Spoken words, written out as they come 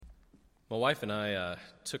My wife and I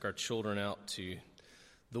took our children out to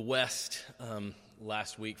the West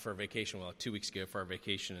last week for our vacation, 2 weeks ago for our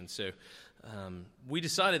vacation, and so we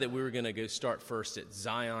decided that we were going to go start first at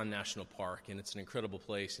Zion National Park, and it's an incredible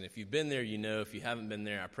place, and if you've been there, you know. If you haven't been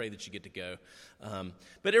there, I pray that you get to go.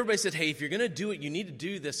 But everybody said, hey, if you're going to do it, you need to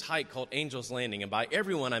do this hike called Angel's Landing, and by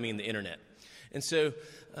everyone, I mean the internet. And so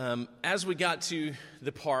as we got to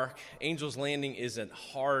the park, Angel's Landing is a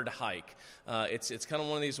hard hike. It's kind of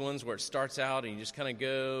one of these ones where it starts out and you just kind of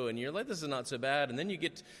go and you're like, this is not so bad. And then you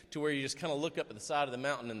get to where you just kind of look up at the side of the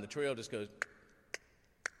mountain and the trail just goes.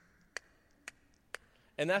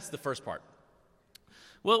 And that's the first part.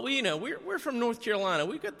 Well, we're from North Carolina.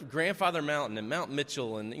 We've got the Grandfather Mountain and Mount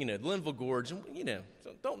Mitchell and, Linville Gorge. And,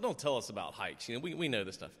 so don't tell us about hikes. We know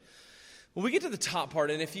this stuff. Well, we get to the top part,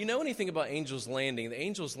 and if you know anything about Angel's Landing, the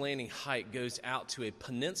Angel's Landing hike goes out to a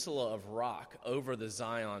peninsula of rock over the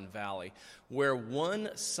Zion Valley, where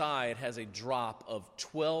one side has a drop of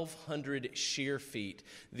 1,200 sheer feet.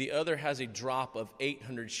 The other has a drop of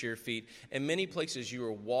 800 sheer feet. In many places, you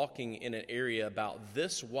are walking in an area about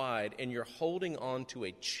this wide, and you're holding on to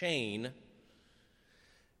a chain,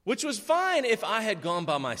 which was fine if I had gone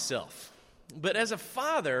by myself. But as a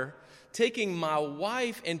father, taking my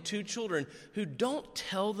wife and 2 children who don't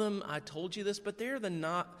tell them I told you this, but they're the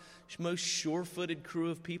not most sure-footed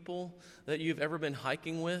crew of people that you've ever been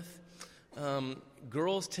hiking with.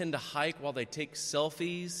 Girls tend to hike while they take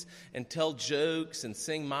selfies and tell jokes and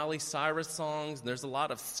sing Miley Cyrus songs. And there's a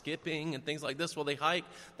lot of skipping and things like this while they hike.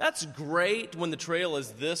 That's great when the trail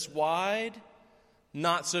is this wide.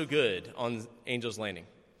 Not so good on Angel's Landing.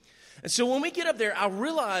 And so when we get up there, I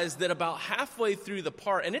realize that about halfway through the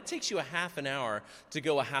park, and it takes you a half an hour to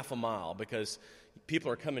go a half a mile because people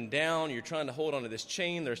are coming down, you're trying to hold onto this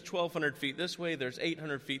chain, there's 1,200 feet this way, there's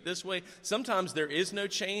 800 feet this way. Sometimes there is no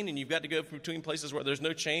chain, and you've got to go between places where there's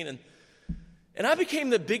no chain. And I became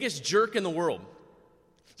the biggest jerk in the world.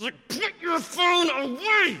 It's like, put your phone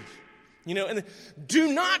away! And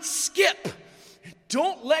do not skip.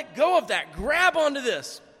 Don't let go of that. Grab onto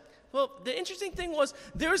this. Well, the interesting thing was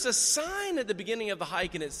there was a sign at the beginning of the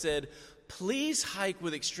hike, and it said, please hike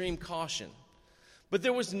with extreme caution. But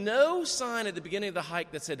there was no sign at the beginning of the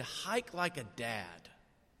hike that said, hike like a dad.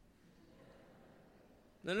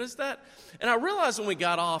 Notice that? And I realized when we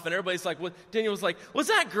got off, and everybody's like, Daniel was like, was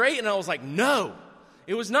that great? And I was like, no,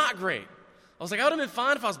 it was not great. I was like, I would have been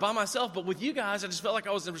fine if I was by myself, but with you guys, I just felt like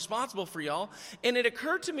I was responsible for y'all. And it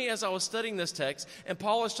occurred to me as I was studying this text, and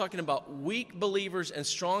Paul was talking about weak believers and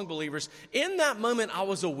strong believers. In that moment, I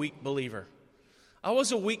was a weak believer. I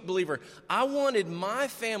was a weak believer. I wanted my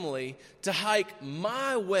family to hike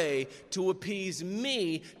my way to appease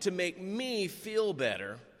me, to make me feel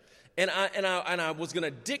better. And I was going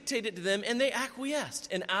to dictate it to them, and they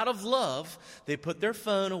acquiesced. And out of love, they put their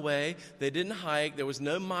phone away. They didn't hike. There was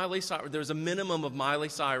no Miley Cyrus. There was a minimum of Miley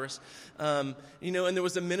Cyrus, and there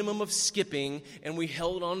was a minimum of skipping, and we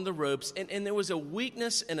held on to the ropes. And there was a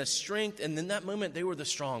weakness and a strength, and in that moment, they were the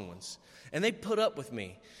strong ones. And they put up with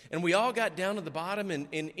me. And we all got down to the bottom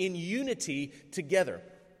in unity together.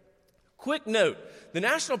 Quick note, the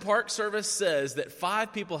National Park Service says that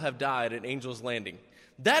 5 people have died at Angel's Landing.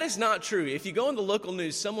 That is not true. If you go in the local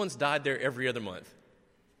news, someone's died there every other month.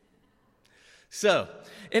 So,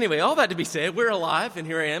 anyway, all that to be said, we're alive, and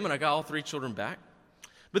here I am, and I got all 3 children back.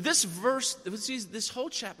 But this verse, this whole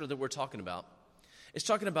chapter that we're talking about, is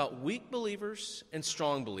talking about weak believers and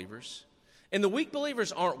strong believers. And the weak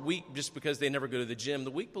believers aren't weak just because they never go to the gym.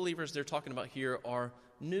 The weak believers they're talking about here are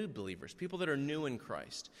new believers, people that are new in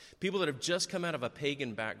Christ, people that have just come out of a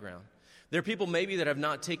pagan background. There are people maybe that have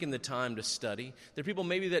not taken the time to study. There are people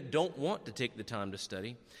maybe that don't want to take the time to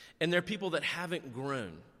study. And there are people that haven't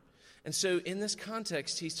grown. And so in this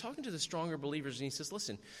context, he's talking to the stronger believers, and he says,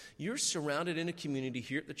 listen, you're surrounded in a community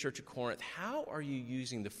here at the Church of Corinth. How are you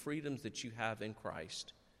using the freedoms that you have in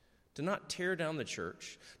Christ to not tear down the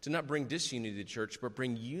church, to not bring disunity to the church, but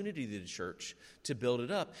bring unity to the church to build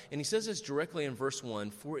it up? And he says this directly in verse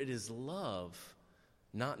 1, for it is love,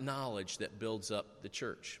 not knowledge, that builds up the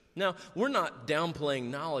church. Now, we're not downplaying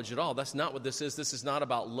knowledge at all. That's not what this is. This is not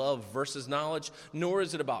about love versus knowledge, nor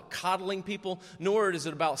is it about coddling people, nor is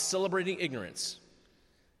it about celebrating ignorance.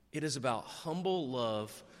 It is about humble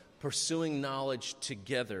love, pursuing knowledge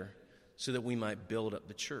together so that we might build up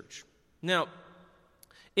the church. Now,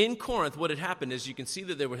 in Corinth, what had happened is you can see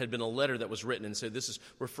that there had been a letter that was written, and so this is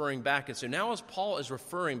referring back. And so now as Paul is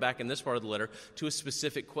referring back in this part of the letter to a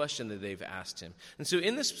specific question that they've asked him. And so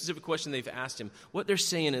in this specific question they've asked him, what they're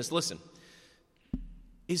saying is, listen,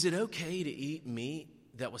 is it okay to eat meat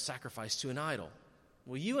that was sacrificed to an idol?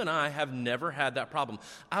 Well, you and I have never had that problem.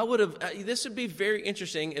 This would be very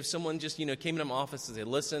interesting if someone just, came into my office and said,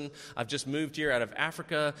 listen, I've just moved here out of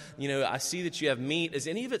Africa. I see that you have meat. Is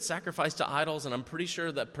any of it sacrificed to idols? And I'm pretty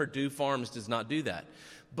sure that Purdue Farms does not do that.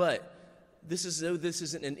 But this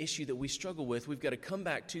isn't an issue that we struggle with. We've got to come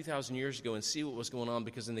back 2,000 years ago and see what was going on,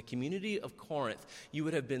 because in the community of Corinth, you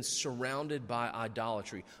would have been surrounded by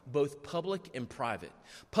idolatry, both public and private.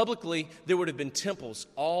 Publicly, there would have been temples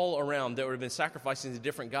all around that would have been sacrificing to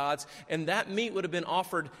different gods, and that meat would have been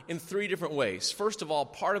offered in 3 different ways. First of all,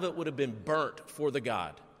 part of it would have been burnt for the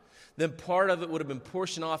god. Then part of it would have been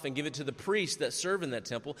portioned off and given to the priests that serve in that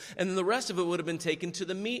temple, and then the rest of it would have been taken to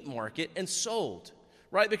the meat market and sold.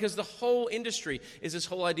 Right? Because the whole industry is this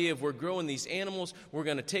whole idea of we're growing these animals, we're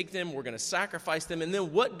going to take them, we're going to sacrifice them, and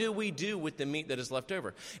then what do we do with the meat that is left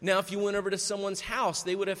over? Now, if you went over to someone's house,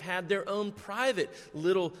 they would have had their own private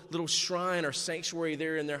little shrine or sanctuary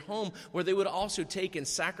there in their home where they would also take and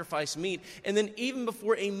sacrifice meat. And then even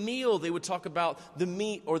before a meal, they would talk about the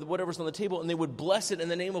meat or whatever's on the table, and they would bless it in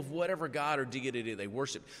the name of whatever god or deity they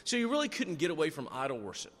worship. So you really couldn't get away from idol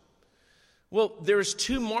worship. Well, there's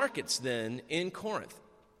 2 markets then in Corinth.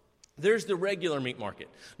 There's the regular meat market.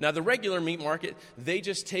 Now, the regular meat market, they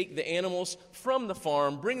just take the animals from the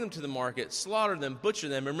farm, bring them to the market, slaughter them, butcher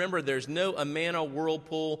them. Remember, there's no Amana,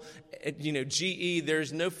 Whirlpool, GE.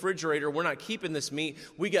 There's no refrigerator. We're not keeping this meat.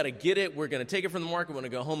 We got to get it. We're going to take it from the market. We're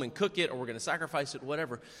going to go home and cook it, or we're going to sacrifice it,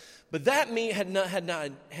 whatever. But that meat had not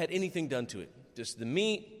had anything done to it. Just the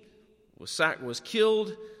meat was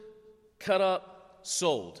killed, cut up,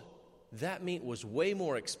 sold. That meat was way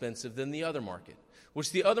more expensive than the other market,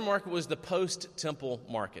 which the other market was the post-temple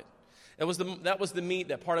market. That was the meat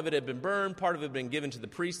that part of it had been burned, part of it had been given to the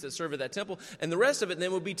priests that served at that temple, and the rest of it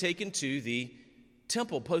then would be taken to the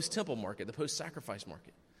temple, post-temple market, the post-sacrifice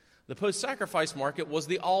market. The post-sacrifice market was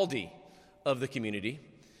the Aldi of the community.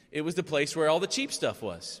 It was the place where all the cheap stuff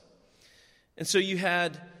was. And so you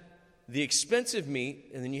had the expensive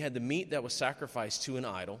meat, and then you had the meat that was sacrificed to an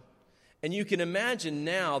idol. And you can imagine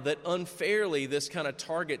now that unfairly this kind of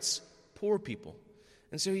targets poor people.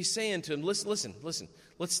 And so he's saying to him, listen,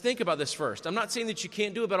 let's think about this first. I'm not saying that you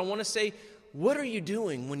can't do it, but I want to say, what are you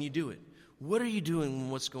doing when you do it? What are you doing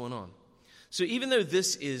when what's going on? So even though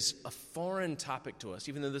this is a foreign topic to us,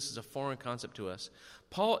 even though this is a foreign concept to us,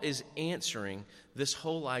 Paul is answering this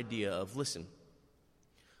whole idea of, listen,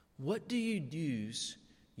 what do you use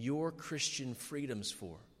your Christian freedoms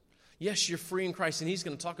for? Yes, you're free in Christ, and he's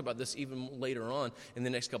going to talk about this even later on in the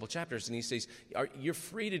next couple chapters. And he says, you're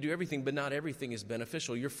free to do everything, but not everything is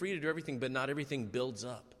beneficial. You're free to do everything, but not everything builds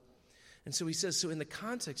up. And so he says, so in the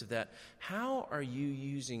context of that, how are you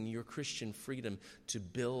using your Christian freedom to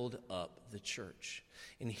build up the church?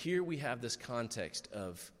 And here we have this context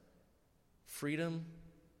of freedom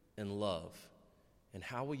and love. And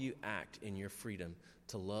how will you act in your freedom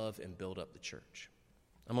to love and build up the church?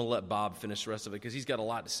 I'm going to let Bob finish the rest of it because he's got a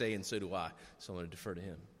lot to say, and so do I. So I'm going to defer to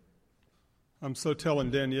him. I'm so telling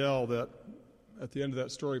Danielle that at the end of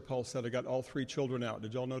that story, Paul said, I got all 3 children out.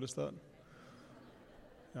 Did y'all notice that?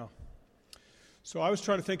 Yeah. So I was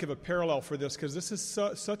trying to think of a parallel for this because this is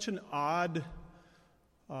such an odd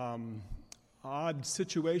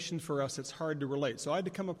situation for us. It's hard to relate. So I had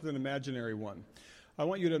to come up with an imaginary one. I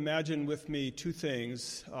want you to imagine with me 2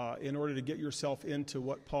 things in order to get yourself into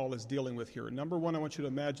what Paul is dealing with here. Number 1, I want you to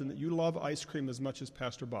imagine that you love ice cream as much as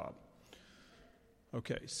Pastor Bob.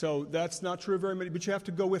 Okay, so that's not true of very many, but you have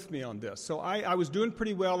to go with me on this. So I was doing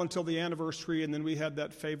pretty well until the anniversary, and then we had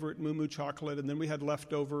that favorite Moo Moo chocolate, and then we had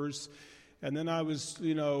leftovers, and then I was,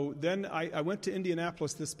 then I went to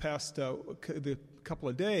Indianapolis this past the couple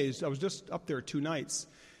of days. I was just up there 2 nights.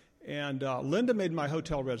 And Linda made my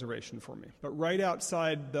hotel reservation for me. But right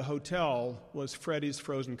outside the hotel was Freddy's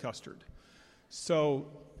frozen custard. So,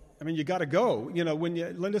 you got to go.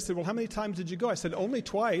 Linda said, well, how many times did you go? I said, only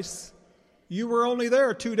twice. You were only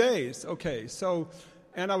there 2 days. Okay, so,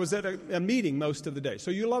 and I was at a meeting most of the day.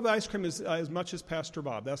 So you love ice cream as much as Pastor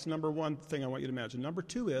Bob. That's number 1 thing I want you to imagine. Number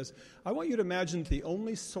 2 is, I want you to imagine the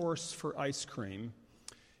only source for ice cream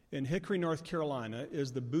in Hickory, North Carolina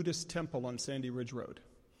is the Buddhist temple on Sandy Ridge Road.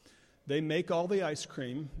 They make all the ice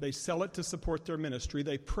cream. They sell it to support their ministry.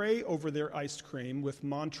 They pray over their ice cream with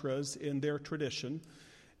mantras in their tradition.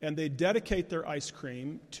 And they dedicate their ice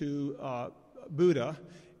cream to Buddha.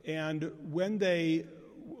 And when they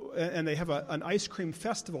have an ice cream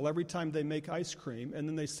festival every time they make ice cream, and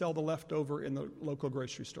then they sell the leftover in the local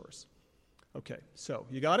grocery stores. Okay, so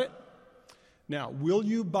you got it? Now, will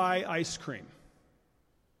you buy ice cream?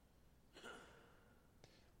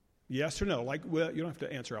 Yes or no? You don't have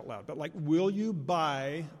to answer out loud, but will you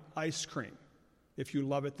buy ice cream if you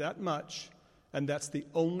love it that much And that's the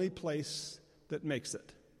only place that makes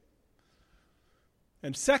it.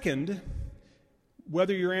 And second,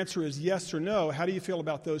 whether your answer is yes or no, how do you feel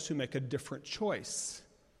about those who make a different choice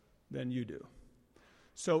than you do?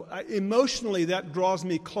 So emotionally, that draws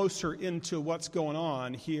me closer into what's going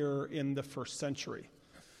on here in the first century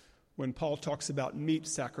when Paul talks about meat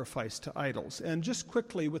sacrificed to idols. And just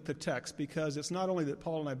quickly with the text, because it's not only that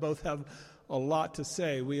Paul and I both have a lot to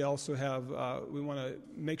say, we also have, we want to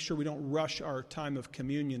make sure we don't rush our time of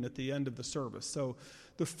communion at the end of the service. So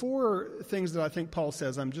the four things that I think Paul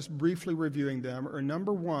says, I'm just briefly reviewing them, are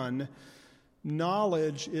number one,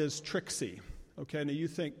 knowledge is tricksy. Okay, now you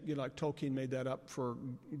think, like Tolkien made that up for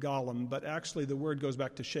Gollum, but actually the word goes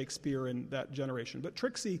back to Shakespeare in that generation. But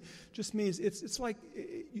tricksy just means it's like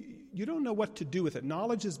you don't know what to do with it.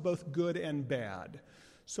 Knowledge is both good and bad.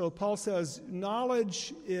 So Paul says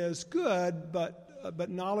knowledge is good, but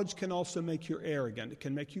knowledge can also make you arrogant. It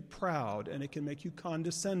can make you proud, and it can make you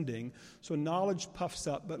condescending. So knowledge puffs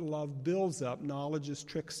up, but love builds up. Knowledge is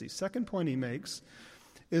tricksy. Second point he makes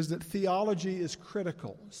is that theology is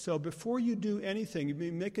critical. So before you do anything, you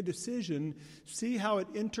make a decision, see how it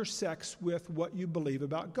intersects with what you believe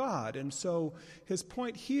about God. And so his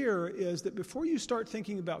point here is that before you start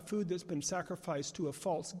thinking about food that's been sacrificed to a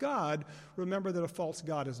false god, remember that a false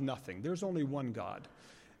god is nothing. There's only one God.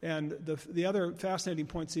 And the other fascinating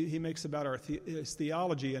points he makes about his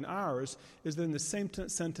theology and ours is that in the same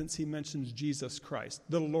sentence he mentions Jesus Christ,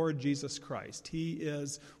 the Lord Jesus Christ. He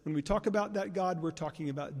is, when we talk about that God, we're talking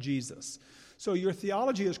about Jesus. So your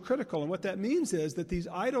theology is critical, and what that means is that these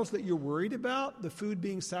idols that you're worried about, the food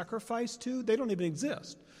being sacrificed to, they don't even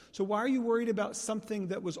exist. So why are you worried about something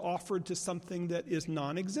that was offered to something that is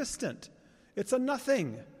non-existent? It's a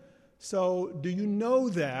nothing. So do you know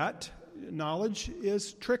that? Knowledge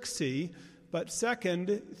is tricksy, but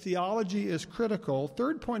second, theology is critical.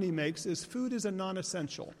 Third point he makes is food is a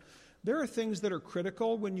non-essential. There are things that are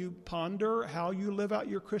critical when you ponder how you live out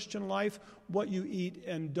your Christian life. What you eat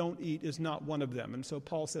and don't eat is not one of them. And so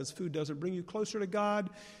Paul says food doesn't bring you closer to God.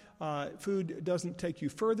 Food doesn't take you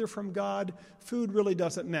further from God. Food really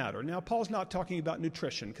doesn't matter. Now, Paul's not talking about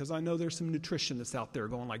nutrition, because I know there's some nutritionists out there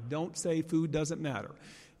going like, don't say food doesn't matter.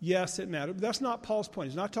 Yes, it matters. But that's not Paul's point.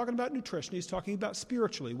 He's not talking about nutrition. He's talking about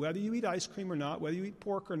spiritually. Whether you eat ice cream or not, whether you eat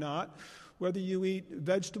pork or not, whether you eat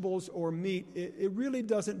vegetables or meat, it really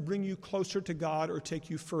doesn't bring you closer to God or take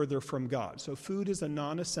you further from God. So food is a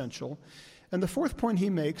non-essential. And the fourth point he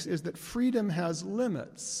makes is that freedom has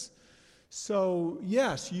limits. So,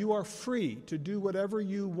 yes, you are free to do whatever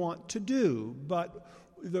you want to do, but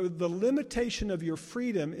the limitation of your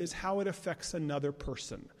freedom is how it affects another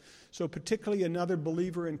person. So particularly another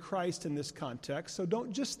believer in Christ in this context. So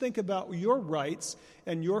don't just think about your rights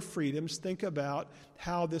and your freedoms. Think about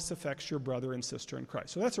how this affects your brother and sister in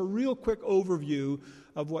Christ. So that's a real quick overview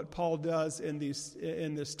of what Paul does in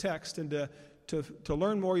this text. And to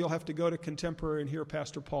learn more, you'll have to go to Contemporary and hear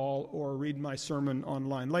Pastor Paul or read my sermon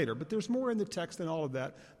online later. But there's more in the text than all of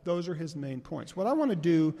that. Those are his main points. What I want to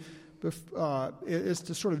do is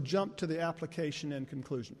to sort of jump to the application and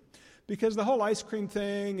conclusion. Because the whole ice cream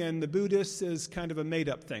thing and the Buddhists is kind of a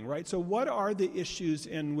made-up thing, right? So what are the issues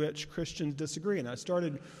in which Christians disagree? And I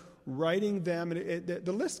started writing them. And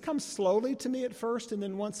the list comes slowly to me at first, and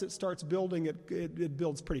then once it starts building, it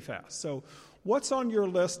builds pretty fast. So what's on your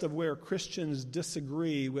list of where Christians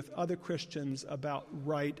disagree with other Christians about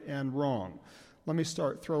right and wrong? Let me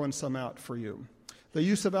start throwing some out for you. The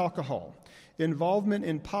use of alcohol. Involvement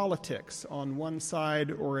in politics on one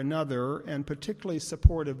side or another, and particularly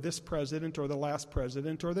support of this president or the last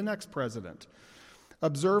president or the next president.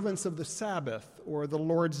 Observance of the Sabbath or the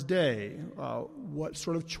Lord's Day. What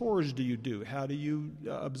sort of chores do you do? How do you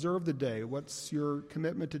observe the day? What's your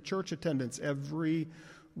commitment to church attendance every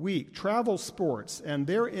week? Travel sports and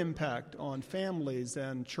their impact on families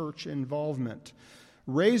and church involvement.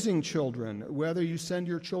 Raising children, whether you send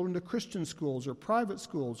your children to Christian schools or private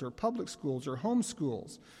schools or public schools or home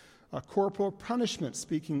schools. Corporal punishment,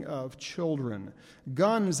 speaking of children.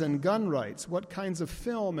 Guns and gun rights, what kinds of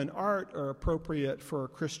film and art are appropriate for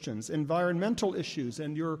Christians. Environmental issues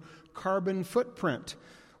and your carbon footprint.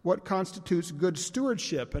 What constitutes good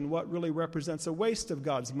stewardship and what really represents a waste of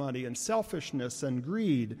God's money, and selfishness and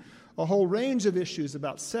greed. A whole range of issues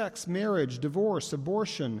about sex, marriage, divorce,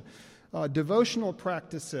 abortion, devotional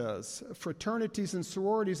practices, fraternities and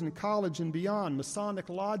sororities in college and beyond, Masonic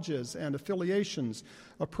lodges and affiliations,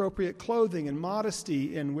 appropriate clothing and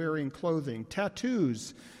modesty in wearing clothing,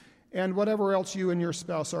 tattoos, and whatever else you and your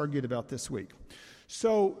spouse argued about this week.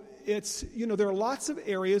 So there are lots of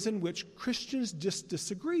areas in which Christians just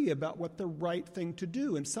disagree about what the right thing to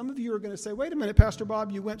do. And some of you are going to say, wait a minute, Pastor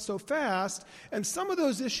Bob, you went so fast. And some of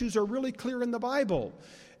those issues are really clear in the Bible.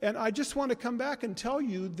 And I just want to come back and tell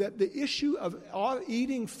you that the issue of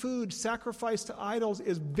eating food sacrificed to idols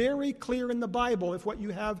is very clear in the Bible if what you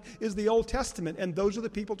have is the Old Testament. And those are the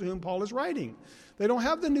people to whom Paul is writing. They don't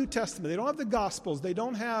have the New Testament. They don't have the Gospels. They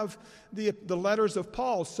don't have the letters of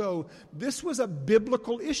Paul. So this was a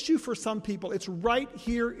biblical issue for some people. It's right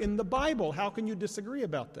here in the Bible. How can you disagree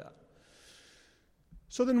about that?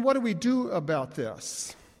 So then what do we do about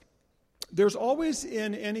this? There's always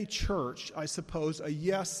in any church, I suppose, a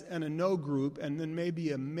yes and a no group, and then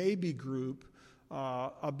maybe a maybe group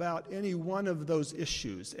about any one of those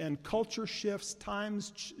issues. And culture shifts,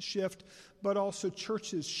 times shift, but also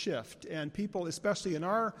churches shift. And people, especially in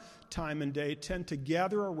our time and day, tend to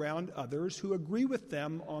gather around others who agree with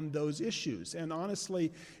them on those issues. And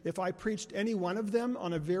honestly, if I preached any one of them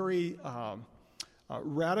on a very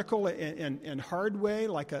radical and hard way,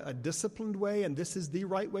 like a disciplined way, and this is the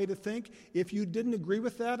right way to think, if you didn't agree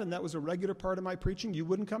with that and that was a regular part of my preaching, you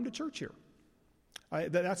wouldn't come to church here.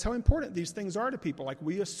 That's how important these things are to people. Like,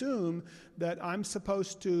 we assume that I'm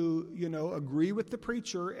supposed to, agree with the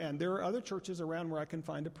preacher, and there are other churches around where I can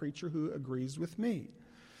find a preacher who agrees with me.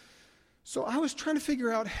 So I was trying to figure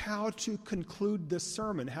out how to conclude this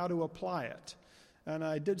sermon, how to apply it. And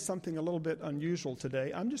I did something a little bit unusual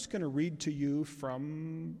today. I'm just going to read to you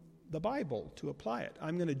from the Bible to apply it.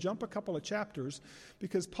 I'm going to jump a couple of chapters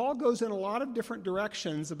because Paul goes in a lot of different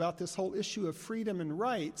directions about this whole issue of freedom and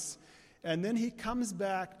rights, and then he comes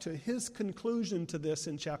back to his conclusion to this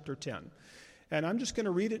in chapter 10. And I'm just going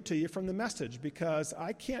to read it to you from the Message because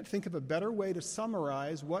I can't think of a better way to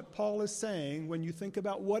summarize what Paul is saying when you think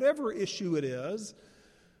about whatever issue it is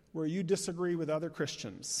where you disagree with other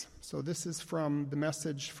Christians. So this is from the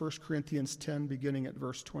Message, 1 Corinthians 10, beginning at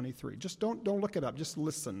verse 23. Just don't look it up. Just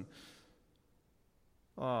listen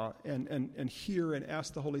and hear and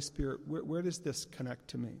ask the Holy Spirit, where does this connect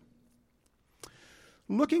to me?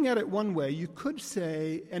 Looking at it one way, you could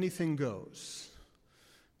say anything goes.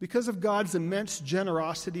 Because of God's immense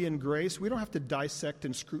generosity and grace, we don't have to dissect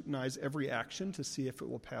and scrutinize every action to see if it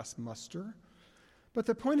will pass muster. But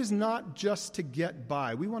the point is not just to get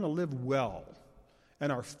by. We want to live well. And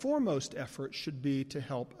our foremost effort should be to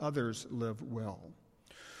help others live well.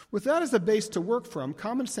 With that as a base to work from,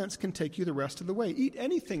 common sense can take you the rest of the way. Eat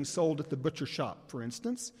anything sold at the butcher shop, for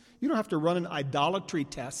instance. You don't have to run an idolatry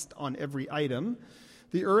test on every item.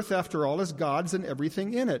 The earth, after all, is God's and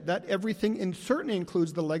everything in it. That everything certainly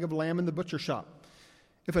includes the leg of lamb in the butcher shop.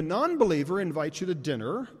 If a non-believer invites you to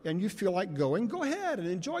dinner and you feel like going, go ahead and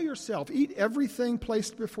enjoy yourself. Eat everything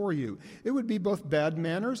placed before you. It would be both bad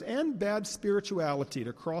manners and bad spirituality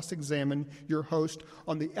to cross-examine your host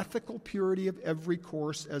on the ethical purity of every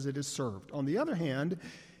course as it is served. On the other hand,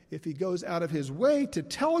 if he goes out of his way to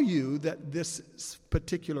tell you that this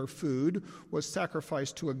particular food was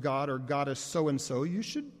sacrificed to a god or goddess so-and-so, you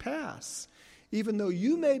should pass. Even though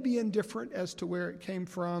you may be indifferent as to where it came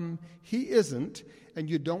from, he isn't, and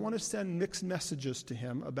you don't want to send mixed messages to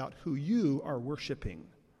him about who you are worshiping.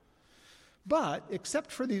 But, except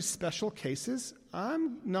for these special cases,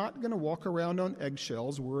 I'm not going to walk around on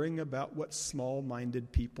eggshells worrying about what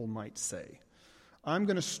small-minded people might say. I'm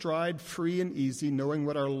going to stride free and easy, knowing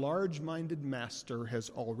what our large-minded master has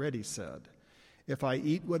already said. If I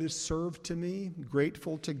eat what is served to me,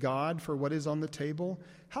 grateful to God for what is on the table,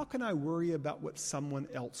 how can I worry about what someone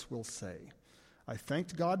else will say? I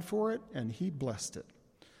thanked God for it, and he blessed it.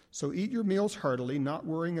 So eat your meals heartily, not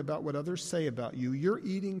worrying about what others say about you. You're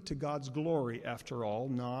eating to God's glory, after all,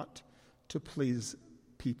 not to please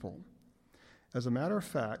people. As a matter of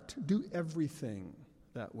fact, do everything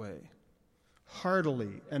that way,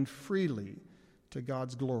 heartily and freely to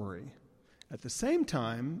God's glory. At the same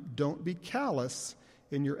time, don't be callous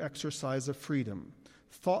in your exercise of freedom,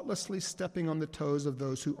 thoughtlessly stepping on the toes of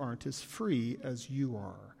those who aren't as free as you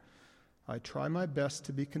are. I try my best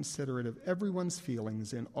to be considerate of everyone's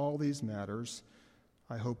feelings in all these matters.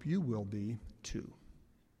 I hope you will be too.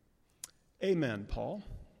 Amen, Paul.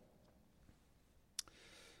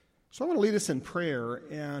 So I want to lead us in prayer,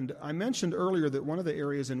 and I mentioned earlier that one of the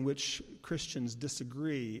areas in which Christians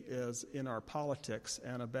disagree is in our politics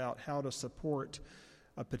and about how to support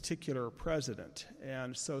a particular president.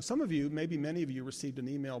 And so some of you, maybe many of you, received an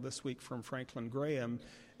email this week from Franklin Graham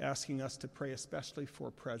asking us to pray especially for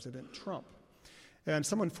President Trump. And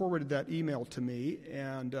someone forwarded that email to me,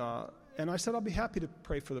 and I said I'll be happy to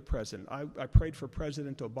pray for the president. I prayed for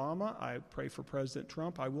President Obama. I pray for President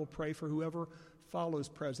Trump. I will pray for whoever follows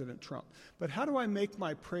President Trump. But how do I make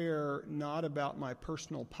my prayer not about my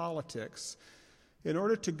personal politics? In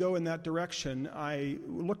order to go in that direction, I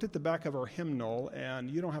looked at the back of our hymnal,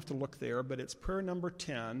 and you don't have to look there, but it's prayer number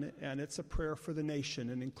 10, and it's a prayer for the nation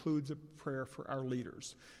and includes a prayer for our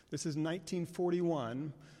leaders. This is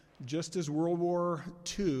 1941, just as World War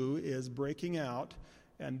II is breaking out,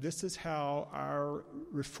 and this is how our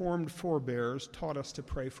Reformed forebears taught us to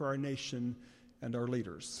pray for our nation and our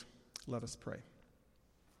leaders. Let us pray.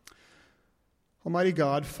 Almighty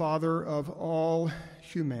God, Father of all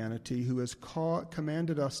humanity, who has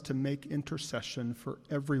commanded us to make intercession for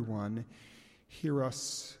everyone, hear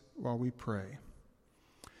us while we pray.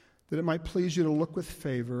 That it might please you to look with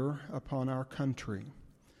favor upon our country,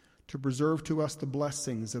 to preserve to us the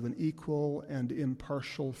blessings of an equal and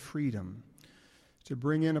impartial freedom, to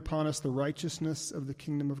bring in upon us the righteousness of the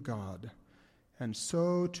kingdom of God, and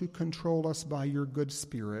so to control us by your good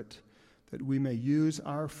Spirit, that we may use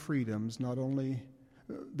our freedoms only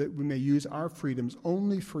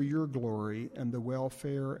for your glory and the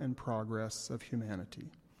welfare and progress of humanity.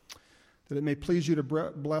 That it may please you to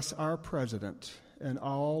bless our president and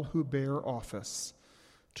all who bear office,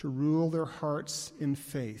 to rule their hearts in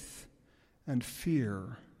faith and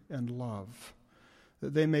fear and love,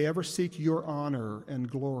 that they may ever seek your honor and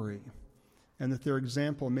glory, and that their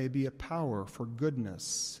example may be a power for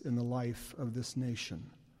goodness in the life of this nation.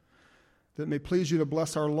 That it may please you to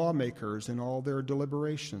bless our lawmakers in all their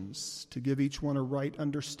deliberations, to give each one a right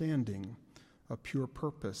understanding, a pure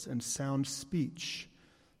purpose, and sound speech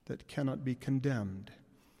that cannot be condemned,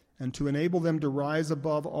 and to enable them to rise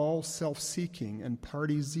above all self-seeking and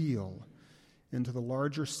party zeal into the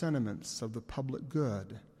larger sentiments of the public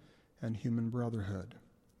good and human brotherhood.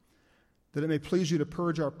 That it may please you to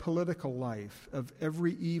purge our political life of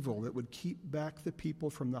every evil that would keep back the people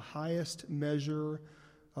from the highest measure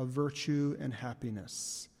of virtue and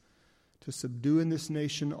happiness, to subdue in this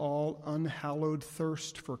nation all unhallowed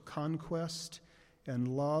thirst for conquest and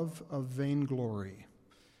love of vainglory,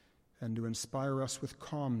 and to inspire us with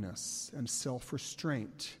calmness and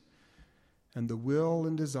self-restraint and the will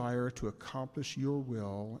and desire to accomplish your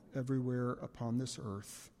will everywhere upon this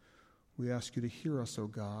earth. We ask you to hear us, O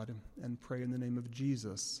God, and pray in the name of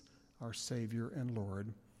Jesus, our Savior and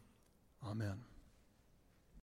Lord. Amen.